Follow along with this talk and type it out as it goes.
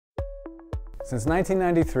Since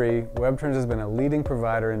 1993, Webtrends has been a leading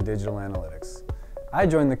provider in digital analytics. I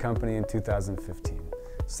joined the company in 2015.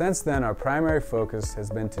 Since then, our primary focus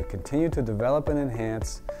has been to continue to develop and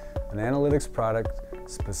enhance an analytics product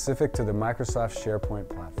specific to the Microsoft SharePoint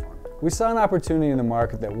platform. We saw an opportunity in the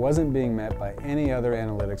market that wasn't being met by any other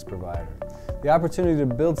analytics provider. The opportunity to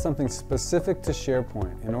build something specific to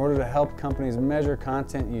SharePoint in order to help companies measure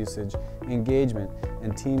content usage, engagement,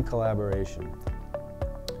 and team collaboration.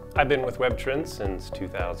 I've been with Webtrends since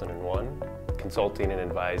 2001, consulting and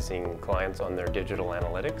advising clients on their digital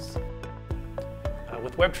analytics.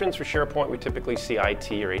 With Webtrends for SharePoint, we typically see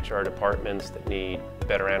IT or HR departments that need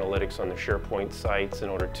better analytics on their SharePoint sites in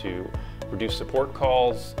order to reduce support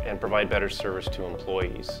calls and provide better service to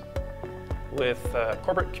employees. With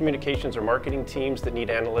corporate communications or marketing teams that need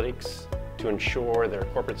analytics to ensure their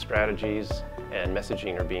corporate strategies and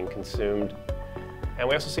messaging are being consumed. And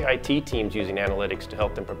we also see IT teams using analytics to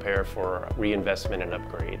help them prepare for reinvestment and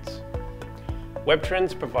upgrades.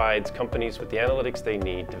 Webtrends provides companies with the analytics they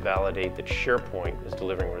need to validate that SharePoint is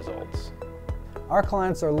delivering results. Our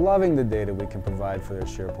clients are loving the data we can provide for their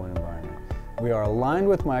SharePoint environment. We are aligned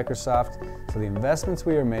with Microsoft, so the investments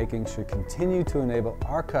we are making should continue to enable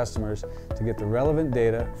our customers to get the relevant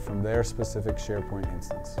data from their specific SharePoint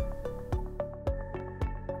instance.